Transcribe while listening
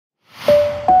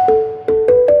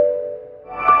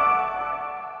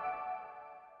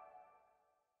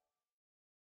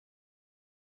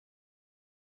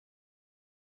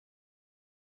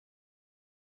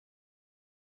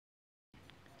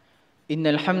إن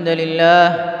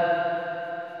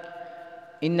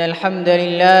الحمد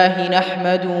لله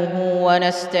نحمده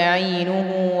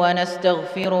ونستعينه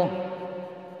ونستغفره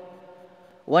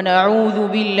ونعوذ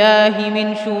بالله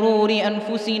من شرور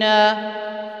أنفسنا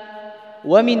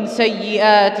ومن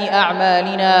سيئات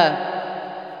أعمالنا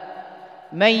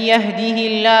من يهده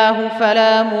الله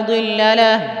فلا مضل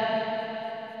له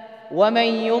ومن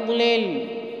يضلل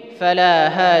فلا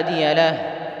هادي له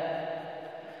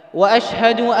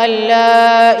وأشهد أن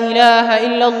لا إله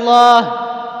إلا الله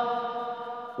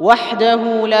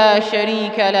وحده لا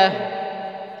شريك له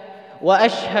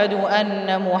وأشهد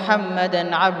أن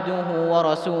محمدًا عبده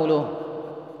ورسوله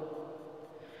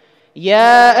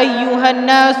يا أيها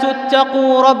الناس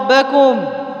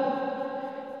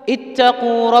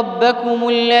اتقوا ربكم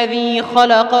الذي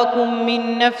خلقكم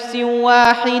من نفس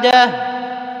واحدة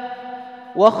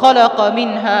وخلق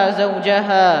منها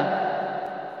زوجها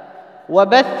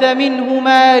وبث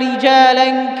منهما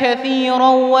رجالا كثيرا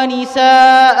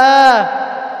ونساء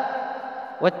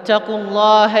واتقوا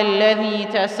الله الذي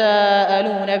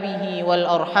تساءلون به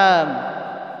والأرحام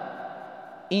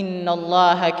إن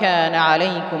الله كان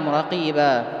عليكم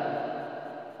رقيبا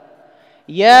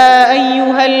يا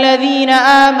أيها الذين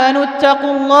آمنوا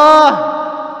اتقوا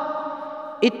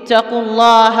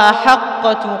الله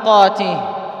حق تقاته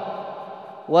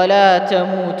ولا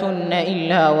تموتن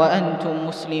إلا وأنتم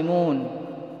مسلمون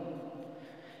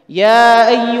يا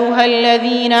أيها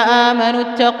الذين آمنوا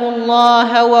اتقوا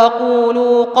الله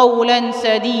وقولوا قولا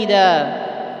سديدا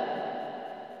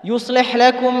يصلح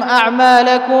لكم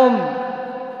أعمالكم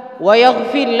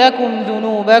ويغفر لكم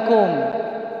ذنوبكم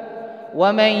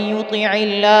ومن يطع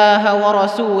الله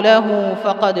ورسوله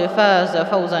فقد فاز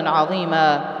فوزا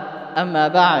عظيما أما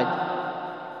بعد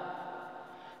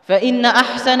فإن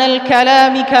أحسن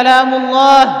الكلام كلام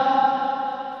الله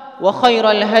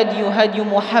وخير الهدي هدي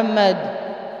محمد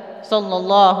صلى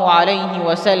الله عليه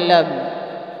وسلم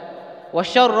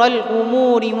وشر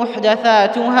الأمور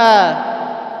محدثاتها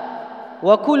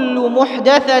وكل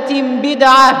محدثة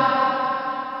بدعة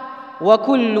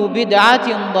وكل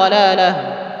بدعة ضلالة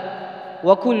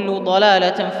وكل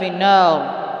ضلالة في النار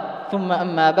ثم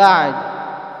أما بعد.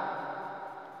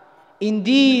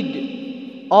 Indeed,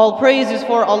 all praise is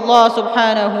for Allah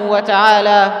Subhanahu wa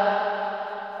ta'ala.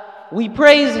 We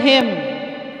praise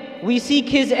Him, we seek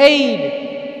His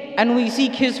aid, and we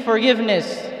seek His forgiveness.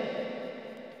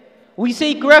 We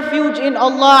seek refuge in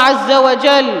Allah Azza wa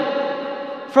Jal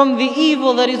from the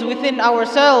evil that is within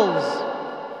ourselves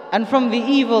and from the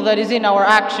evil that is in our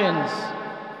actions.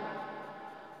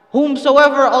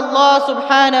 Whomsoever Allah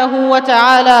Subhanahu wa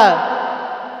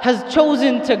ta'ala has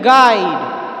chosen to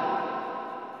guide,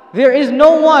 there is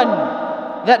no one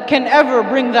that can ever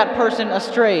bring that person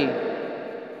astray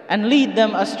and lead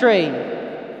them astray.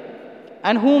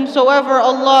 And whomsoever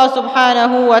Allah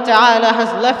Subhanahu wa ta'ala has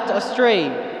left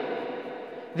astray,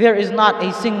 there is not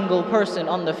a single person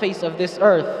on the face of this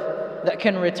earth that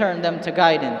can return them to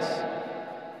guidance.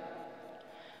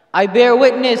 I bear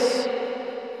witness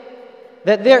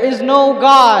that there is no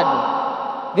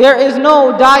God, there is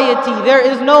no deity, there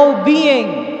is no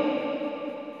being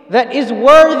that is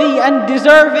worthy and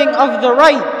deserving of the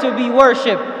right to be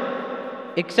worshipped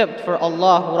except for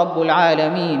Allah Rabbul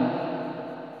Alameen.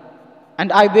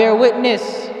 And I bear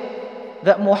witness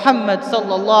that Muhammad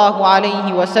sallallahu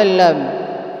alayhi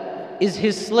wasallam is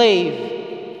His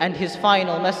slave and His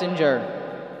final messenger,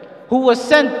 who was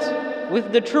sent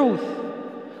with the truth,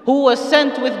 who was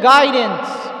sent with guidance,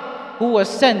 who was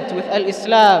sent with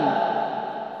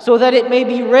Al-Islam, so that it may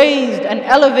be raised and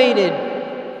elevated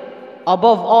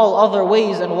above all other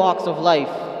ways and walks of life.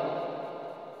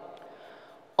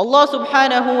 Allah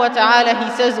Subhanahu wa ta'ala,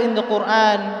 He says in the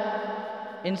Quran,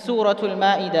 in Surah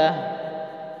Al-Ma'idah,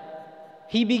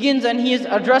 He begins and He is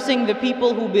addressing the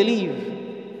people who believe.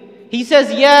 He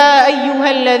says, Ya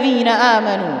ayyuhal ladhina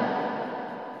amanu.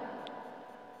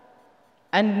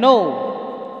 And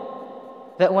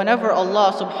know that whenever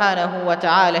Allah Subhanahu wa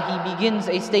ta'ala, He begins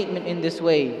a statement in this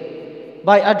way,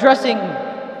 by addressing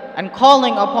and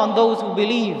calling upon those who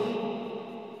believe,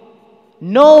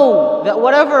 know that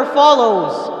whatever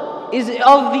follows is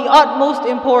of the utmost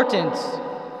importance.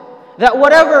 That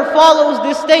whatever follows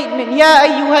this statement, Ya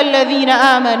ayyuhal ladhina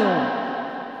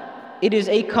amanu, it is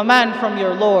a command from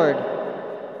your Lord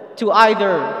to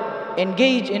either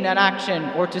engage in an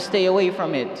action or to stay away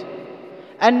from it.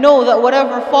 And know that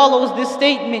whatever follows this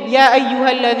statement, Ya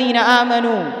ayyuhal ladhina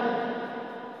amanu,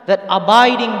 that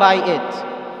abiding by it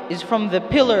is from the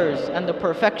pillars and the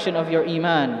perfection of your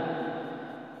iman.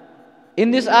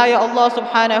 In this ayah, Allah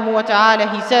Subhanahu wa ta'ala,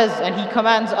 He says and He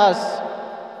commands us,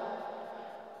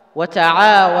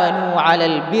 وَتَعَاوَنُوا عَلَى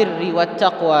الْبِرِّ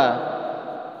وَالتَّقْوَى.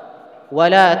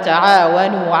 وَلَا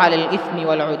تَعَاوَنُوا عَلَى الْإِثْمِ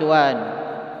وَالْعُدْوَانِ.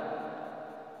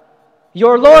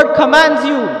 Your Lord commands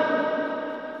you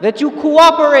that you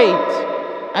cooperate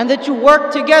and that you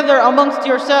work together amongst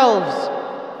yourselves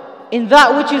in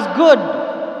that which is good,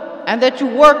 and that you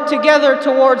work together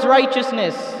towards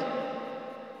righteousness,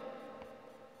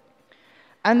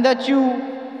 and that you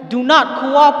do not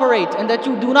cooperate, and that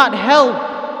you do not help,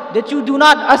 that you do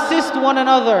not assist one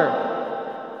another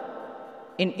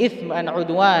in ithm and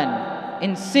udwan,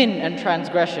 in sin and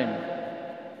transgression.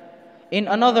 In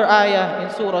another ayah in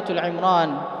Surah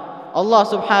Al-Imran, Allah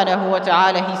Subhanahu wa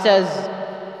ta'ala, He says,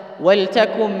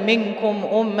 وَلْتَكُمْ مِنْكُمْ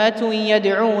أُمَّةٌ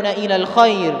يَدْعُونَ إِلَى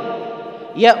الْخَيْرِ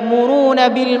يَأْمُرُونَ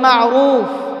بِالْمَعْرُوفِ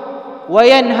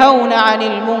وَيَنْهَوْنَ عَنِ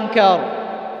الْمُنْكَرِ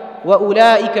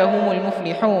وَأُولَٰئِكَ هُمُ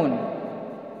الْمُفْلِحُونَ.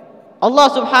 Allah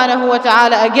Subhanahu wa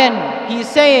ta'ala, again, He is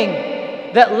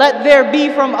saying that let there be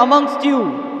from amongst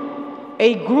you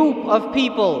a group of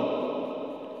people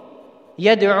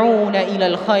يَدْعُونَ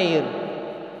إِلَى الْخَيْرِ,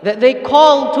 that they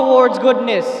call towards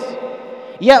goodness.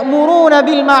 يَأْمُرُونَ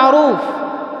بِالْمَعْرُوفِ,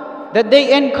 that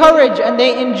they encourage and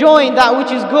they enjoin that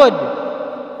which is good.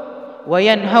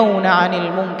 وَيَنْهَوْنَ عَنِ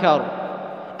الْمُنْكَرِ,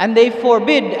 and they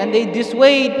forbid and they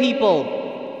dissuade people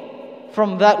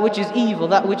from that which is evil,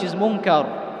 that which is munkar.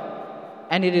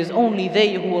 And it is only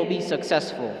they who will be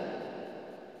successful.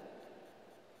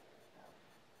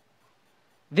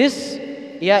 This,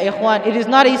 ya ikhwan, it is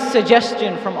not a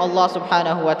suggestion from Allah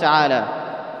Subhanahu wa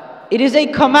ta'ala. It is a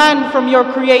command from your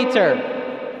Creator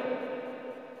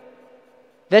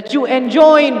that you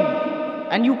enjoin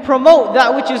and you promote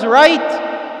that which is right,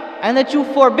 and that you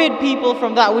forbid people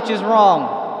from that which is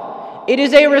wrong. It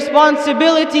is a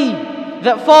responsibility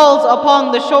that falls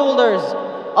upon the shoulders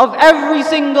of every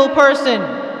single person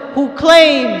who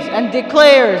claims and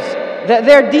declares that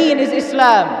their deen is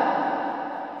Islam.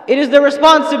 It is the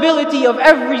responsibility of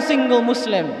every single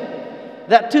Muslim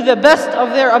that to the best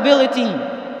of their ability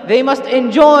they must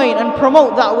enjoin and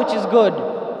promote that which is good,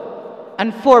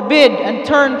 and forbid and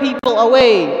turn people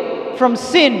away from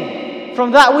sin,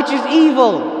 from that which is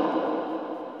evil,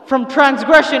 from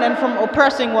transgression, and from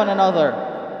oppressing one another.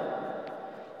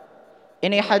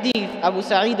 In a hadith, Abu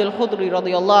Sa'id al-Khudri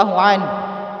radiyallahu anhu,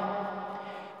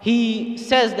 he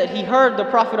says that he heard the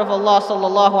Prophet of Allah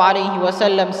sallallahu alayhi wa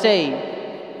sallam say,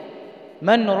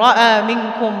 "Man ra'a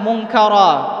minkum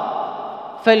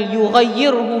munkara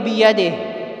falyughayyirhu biyadihi,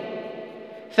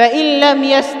 fa in lam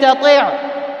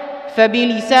yastati' fa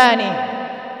bilisanihi,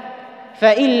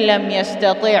 fa in lam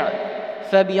yastati'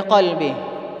 fa biqalbihi,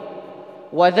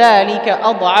 وَذَلِكَ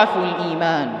أَضْعَفُ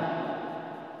الْإِيمَانِ."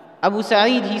 Abu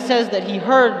Sa'id, he says that he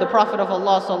heard the Prophet of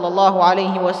Allah sallallahu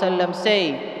alayhi wa sallam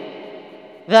say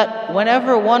that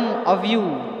whenever one of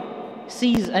you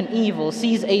sees an evil,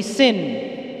 sees a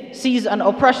sin, sees an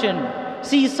oppression,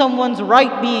 sees someone's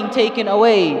right being taken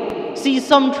away, sees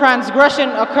some transgression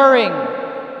occurring,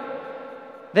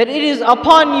 that it is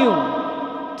upon you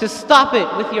to stop it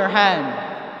with your hand.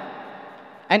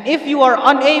 And if you are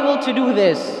unable to do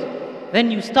this, then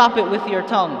you stop it with your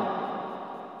tongue.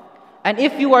 And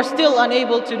if you are still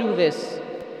unable to do this,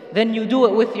 then you do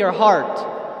it with your heart.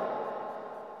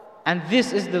 And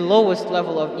this is the lowest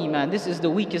level of Iman. This is the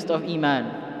weakest of Iman.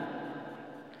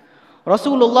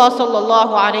 Rasulullah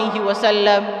sallallahu alayhi wa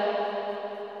sallam,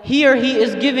 here he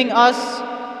is giving us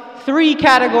three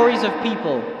categories of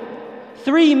people,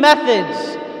 three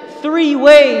methods, three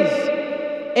ways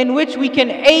in which we can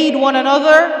aid one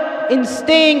another in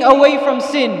staying away from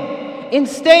sin, in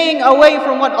staying away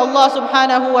from what Allah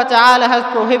Subhanahu wa ta'ala has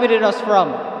prohibited us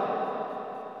from.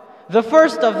 The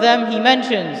first of them he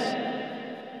mentions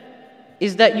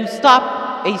is that you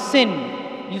stop a sin.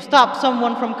 You stop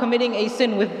someone from committing a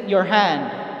sin with your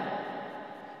hand.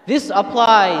 This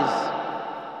applies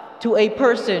to a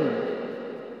person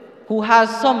who has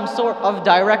some sort of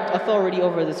direct authority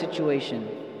over the situation.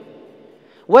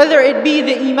 Whether it be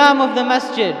the imam of the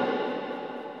masjid,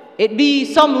 it be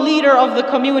some leader of the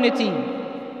community,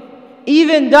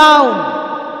 even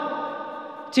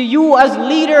down to you as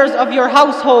leaders of your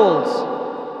households.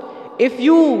 If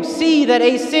you see that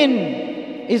a sin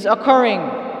is occurring,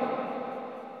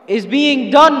 is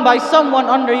being done by someone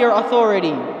under your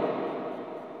authority,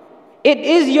 it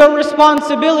is your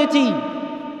responsibility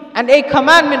and a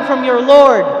commandment from your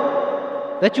Lord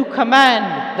that you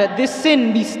command that this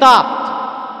sin be stopped.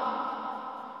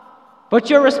 But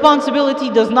your responsibility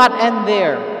does not end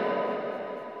there.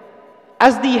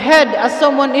 As the head, as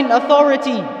someone in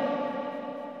authority,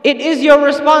 it is your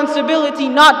responsibility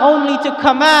not only to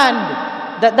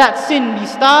command that that sin be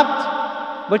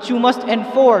stopped, but you must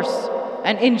enforce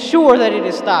and ensure that it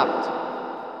is stopped.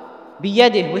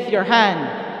 Biyadih, with your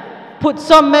hand. put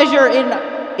some measure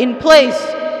in place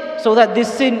so that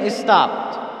this sin is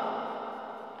stopped.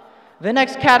 The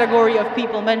next category of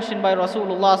people mentioned by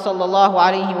Rasulullah sallallahu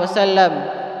alaihi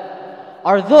wasallam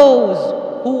are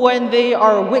those who, when they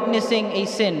are witnessing a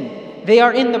sin, they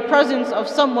are in the presence of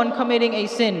someone committing a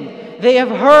sin, they have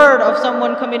heard of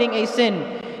someone committing a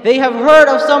sin, they have heard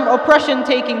of some oppression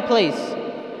taking place,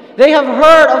 they have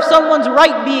heard of someone's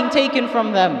right being taken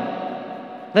from them,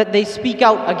 that they speak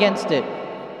out against it,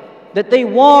 that they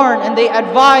warn and they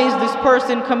advise this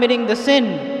person committing the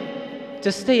sin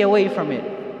to stay away from it,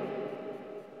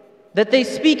 that they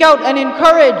speak out and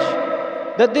encourage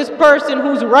that this person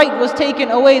whose right was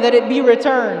taken away, that it be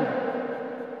returned.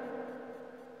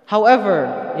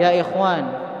 However, ya ikhwan,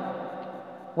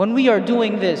 when we are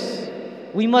doing this,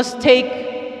 we must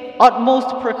take utmost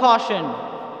precaution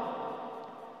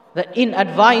that in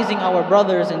advising our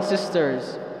brothers and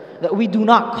sisters, that we do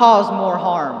not cause more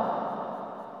harm.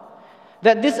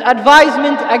 That this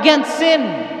advisement against sin,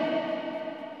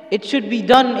 it should be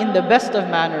done in the best of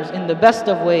manners, in the best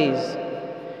of ways.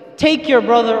 Take your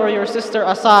brother or your sister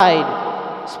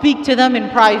aside. Speak to them in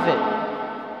private.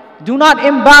 Do not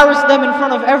embarrass them in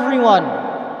front of everyone.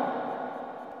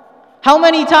 How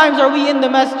many times are we in the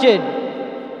masjid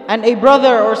and a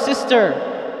brother or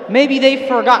sister, maybe they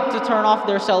forgot to turn off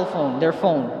their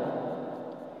phone,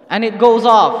 and it goes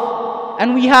off,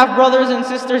 and we have brothers and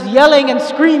sisters yelling and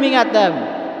screaming at them,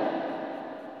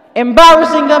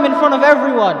 embarrassing them in front of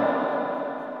everyone.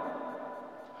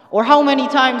 Or how many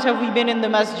times have we been in the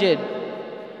masjid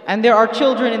and there are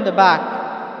children in the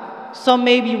back, some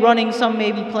may be running, some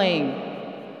may be playing,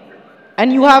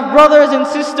 and you have brothers and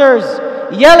sisters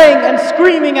yelling and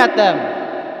screaming at them.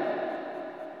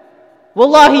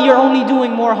 Wallahi, you're only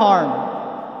doing more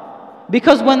harm.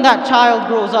 Because when that child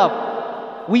grows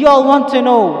up, we all want to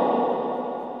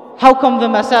know, how come the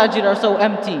masajid are so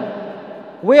empty?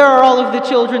 Where are all of the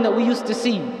children that we used to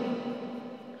see?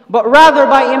 But rather,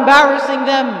 by embarrassing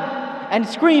them and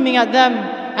screaming at them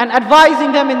and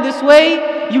advising them in this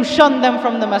way, you shun them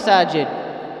from the masajid.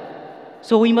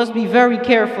 So we must be very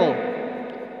careful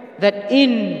that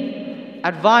in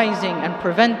advising and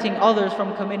preventing others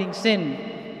from committing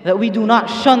sin, that we do not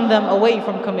shun them away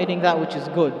from committing that which is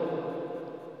good.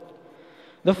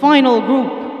 The final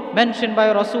group mentioned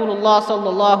by Rasulullah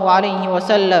sallallahu alaihi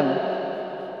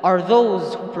wasallam are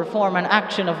those who perform an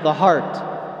action of the heart.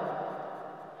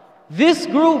 This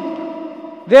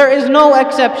group, there is no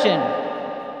exception.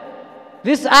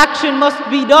 This action must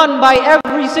be done by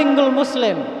every single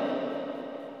Muslim.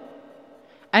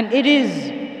 And it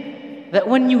is that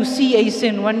when you see a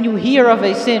sin, when you hear of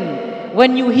a sin,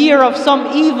 when you hear of some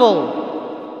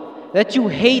evil, that you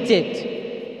hate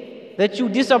it, that you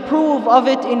disapprove of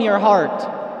it in your heart.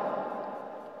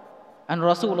 And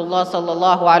Rasulullah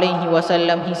sallallahu alayhi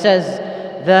wasallam, he says,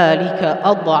 ذَلِكَ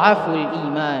أَضْعَفُ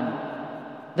الْإِيمَانِ,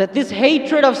 that this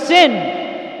hatred of sin,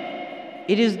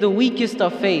 it is the weakest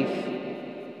of faith.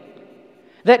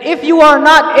 That if you are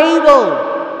not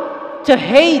able to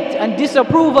hate and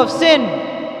disapprove of sin,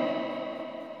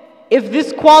 if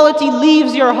this quality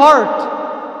leaves your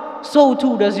heart, so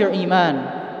too does your iman.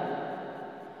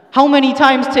 How many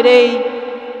times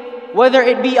today, whether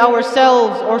it be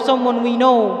ourselves or someone we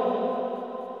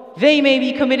know, they may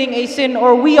be committing a sin,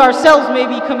 or we ourselves may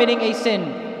be committing a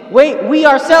sin. We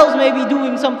ourselves may be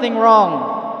doing something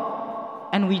wrong,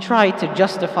 and we try to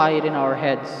justify it in our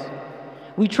heads.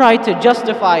 We try to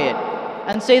justify it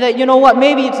and say that, you know what,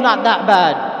 maybe it's not that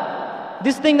bad.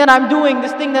 This thing that I'm doing,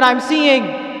 this thing that I'm seeing,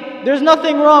 there's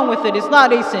nothing wrong with it. It's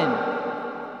not a sin.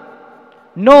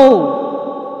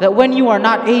 Know that when you are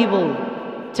not able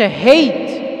to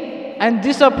hate and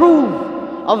disapprove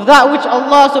of that which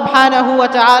Allah Subhanahu wa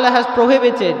ta'ala has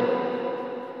prohibited,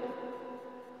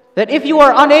 that if you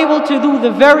are unable to do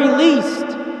the very least,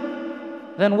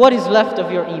 then what is left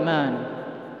of your iman?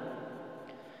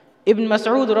 Ibn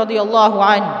Mas'ud radiyallahu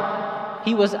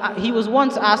anhu, he was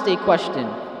once asked a question.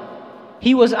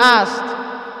 He was asked,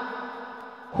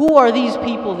 who are these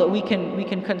people that we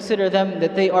can consider them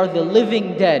that they are the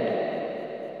living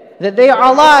dead? That they are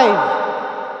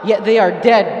alive, yet they are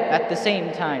dead at the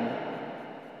same time.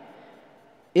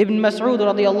 Ibn Mas'ud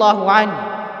radiyallahu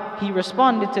anhu, he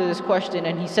responded to this question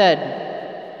and he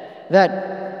said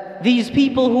that these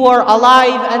people who are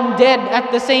alive and dead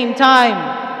at the same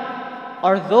time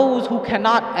are those who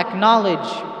cannot acknowledge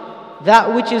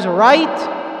that which is right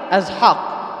as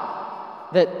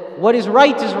haqq. That what is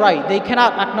right is right. They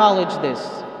cannot acknowledge this.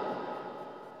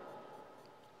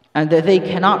 And that they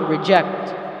cannot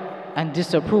reject and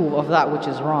disapprove of that which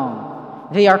is wrong.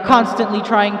 They are constantly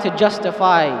trying to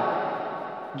justify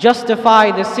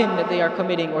justify the sin that they are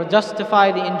committing or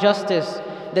justify the injustice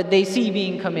that they see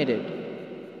being committed.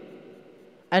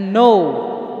 And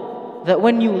know that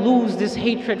when you lose this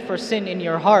hatred for sin in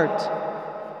your heart,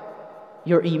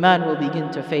 your iman will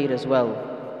begin to fade as well.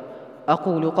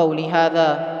 أقول قولي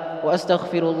هذا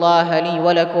وأستغفر الله لي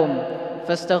ولكم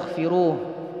فاستغفروه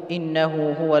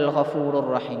إنه هو الغفور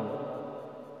الرحيم.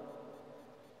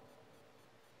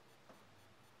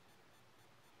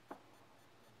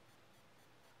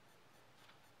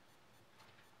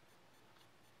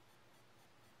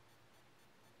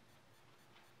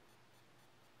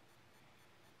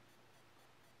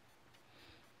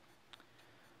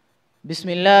 بسم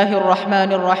الله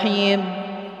الرحمن الرحيم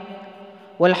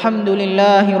والحمد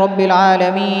لله رب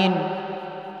العالمين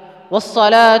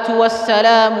والصلاة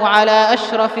والسلام على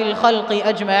أشرف الخلق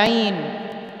أجمعين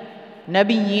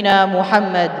نبينا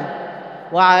محمد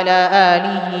وعلى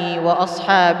آله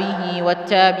وأصحابه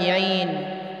والتابعين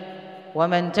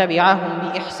ومن تبعهم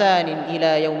بإحسان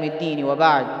إلى يوم الدين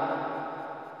وبعد.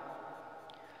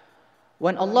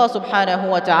 When Allah Subhanahu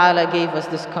wa ta'ala gave us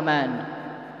this command,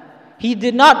 He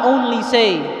did not only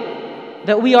say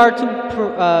that we are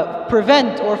to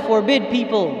prevent or forbid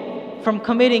people from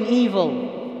committing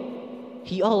evil.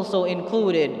 He also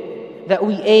included that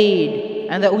we aid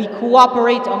and that we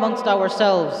cooperate amongst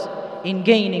ourselves in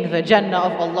gaining the Jannah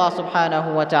of Allah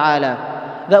Subhanahu wa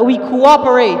ta'ala. That we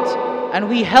cooperate and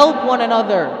we help one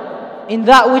another in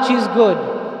that which is good.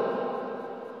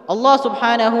 Allah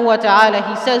Subhanahu wa ta'ala,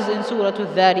 He says in Surah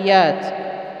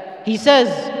Al-Dhariyat, He says,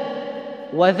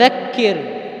 وَذَكِّرْ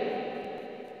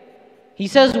He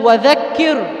says,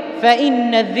 وَذَكِّرْ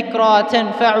فَإِنَّ الذِّكْرَى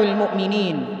تَنْفَعُ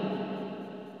الْمُؤْمِنِينَ.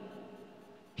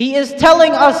 He is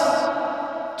telling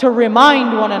us to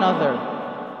remind one another.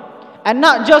 And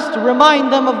not just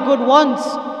remind them of good once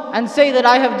and say that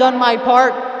I have done my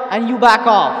part and you back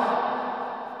off.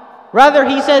 Rather,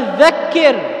 He said,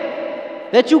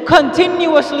 ذَكِّرْ, that you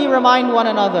continuously remind one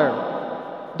another.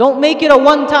 Don't make it a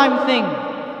one-time thing.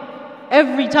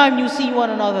 Every time you see one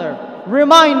another,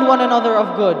 remind one another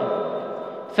of good.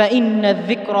 فَإِنَّ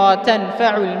الذِّكْرَى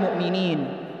تَنْفَعُ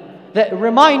الْمُؤْمِنِينَ. That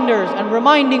reminders and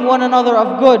reminding one another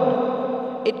of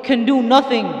good, it can do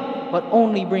nothing but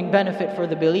only bring benefit for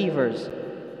the believers.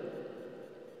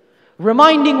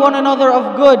 Reminding one another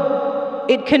of good,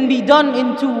 it can be done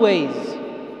in two ways.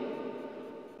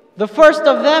 The first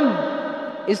of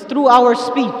them is through our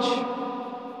speech,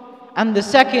 and the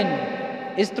second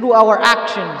is through our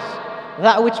actions,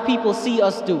 that which people see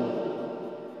us do.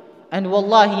 And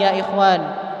wallahi ya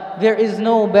ikhwan, there is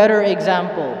no better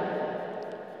example.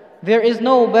 There is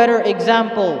no better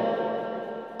example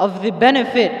of the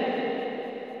benefit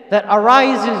that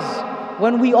arises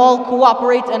when we all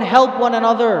cooperate and help one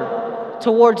another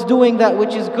towards doing that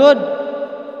which is good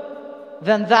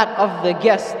than that of the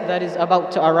guest that is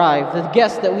about to arrive, the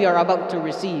guest that we are about to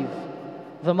receive,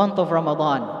 the month of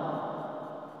Ramadan.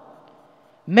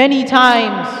 Many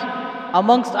times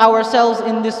amongst ourselves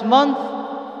in this month,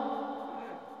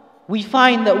 we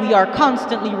find that we are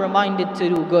constantly reminded to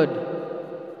do good.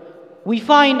 We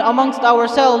find amongst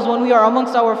ourselves, when we are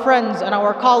amongst our friends and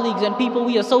our colleagues and people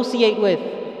we associate with,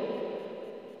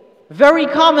 very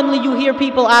commonly you hear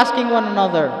people asking one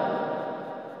another,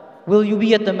 will you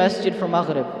be at the masjid for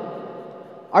Maghrib?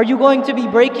 Are you going to be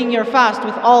breaking your fast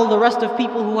with all the rest of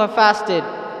people who have fasted?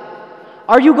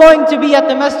 Are you going to be at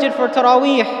the masjid for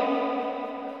Taraweeh?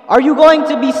 Are you going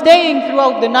to be staying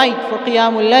throughout the night for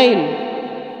Qiyamul Layl?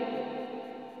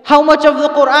 How much of the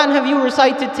Quran have you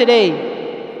recited today?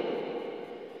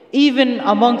 Even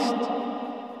amongst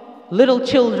little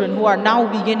children who are now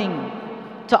beginning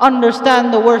to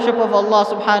understand the worship of Allah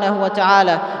Subhanahu wa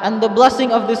ta'ala and the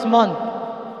blessing of this month,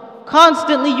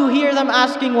 constantly you hear them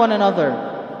asking one another,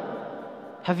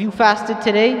 have you fasted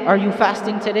today? Are you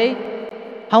fasting today?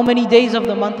 How many days of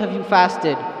the month have you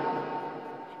fasted?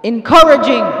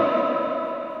 Encouraging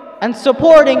and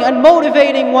supporting and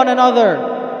motivating one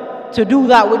another to do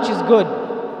that which is good.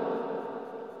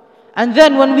 And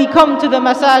then when we come to the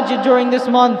masajid during this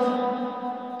month,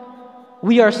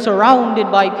 we are surrounded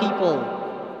by people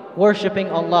worshipping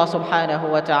Allah Subhanahu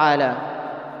wa ta'ala.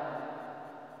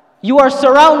 You are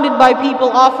surrounded by people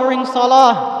offering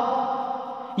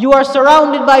salah. You are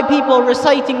surrounded by people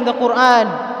reciting the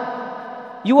Quran.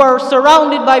 You are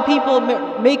surrounded by people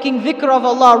making dhikr of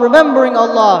Allah, remembering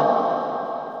Allah.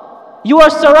 You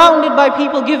are surrounded by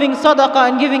people giving sadaqah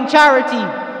and giving charity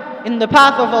in the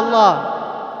path of Allah.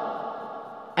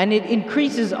 And it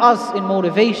increases us in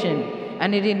motivation,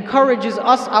 and it encourages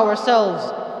us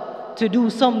ourselves to do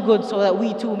some good so that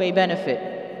we too may benefit.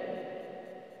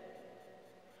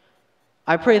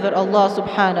 I pray that Allah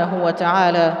Subhanahu wa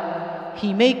ta'ala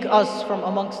He make us from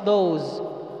amongst those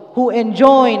who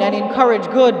enjoin and encourage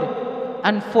good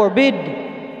and forbid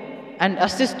and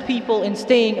assist people in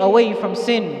staying away from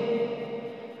sin.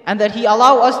 And that He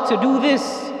allow us to do this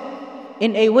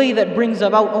in a way that brings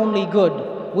about only good,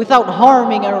 without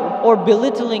harming or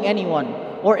belittling anyone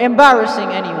or embarrassing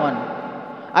anyone.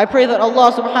 I pray that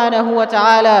Allah Subhanahu wa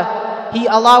Ta'ala, He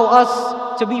allow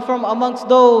us to be from amongst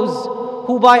those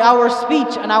who by our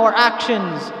speech and our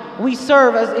actions we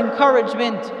serve as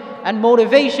encouragement and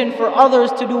motivation for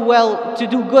others to do well, to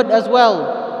do good as well.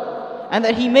 And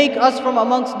that He make us from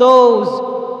amongst those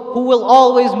who will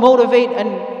always motivate and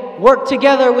work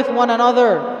together with one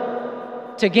another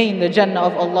to gain the Jannah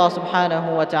of Allah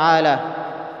Subhanahu wa Ta'ala.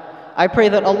 I pray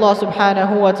that Allah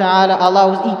Subhanahu wa Ta'ala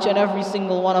allows each and every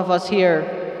single one of us here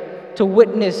to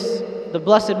witness the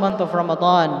blessed month of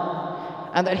Ramadan,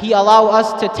 and that He allow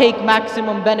us to take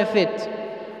maximum benefit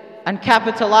and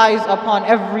capitalize upon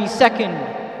every second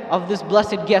of this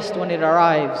blessed guest when it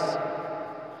arrives.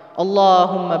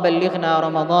 Allahumma ballighna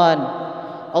Ramadan.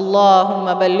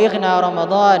 Allahumma ballighna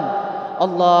Ramadan.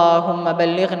 Allahumma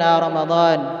ballighna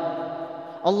Ramadan.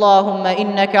 اللهم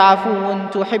إنك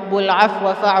عفو تحب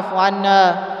العفو فاعف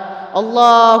عنا.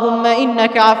 اللهم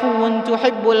إنك عفو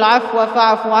تحب العفو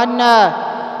فاعف عنا.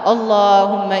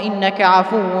 اللهم إنك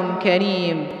عفو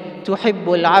كريم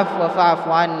تحب العفو فاعف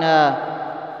عنا.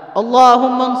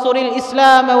 اللهم انصر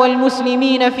الإسلام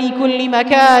والمسلمين في كل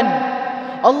مكان.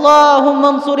 اللهم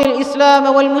انصر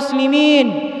الإسلام والمسلمين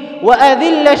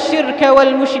وأذل الشرك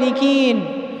والمشركين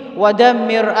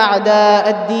ودمر أعداء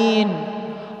الدين.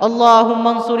 اللهم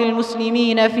انصر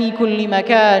المسلمين في كل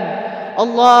مكان.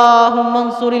 اللهم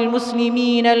انصر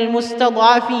المسلمين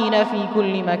المستضعفين في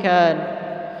كل مكان.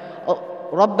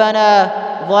 ربنا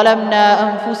ظلمنا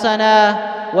أنفسنا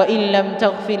وإن لم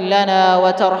تغفر لنا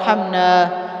وترحمنا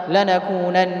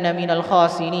لنكونن من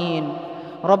الخاسرين.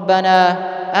 ربنا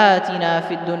آتنا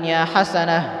في الدنيا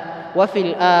حسنة وفي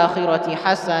الآخرة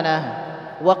حسنة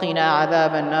وقنا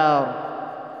عذاب النار.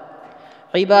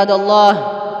 عباد الله،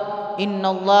 إن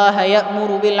الله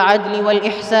يأمر بالعدل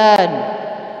والإحسان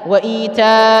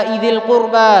وإيتاء ذي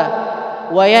القربى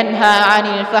وينهى عن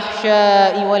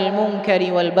الفحشاء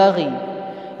والمنكر والبغي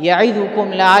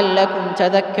يعظكم لعلكم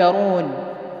تذكرون.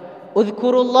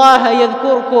 اذكروا الله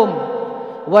يذكركم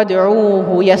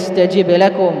وادعوه يستجب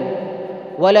لكم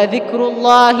ولذكر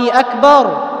الله أكبر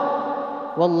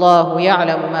والله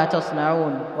يعلم ما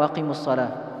تصنعون. وأقيموا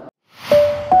الصلاة.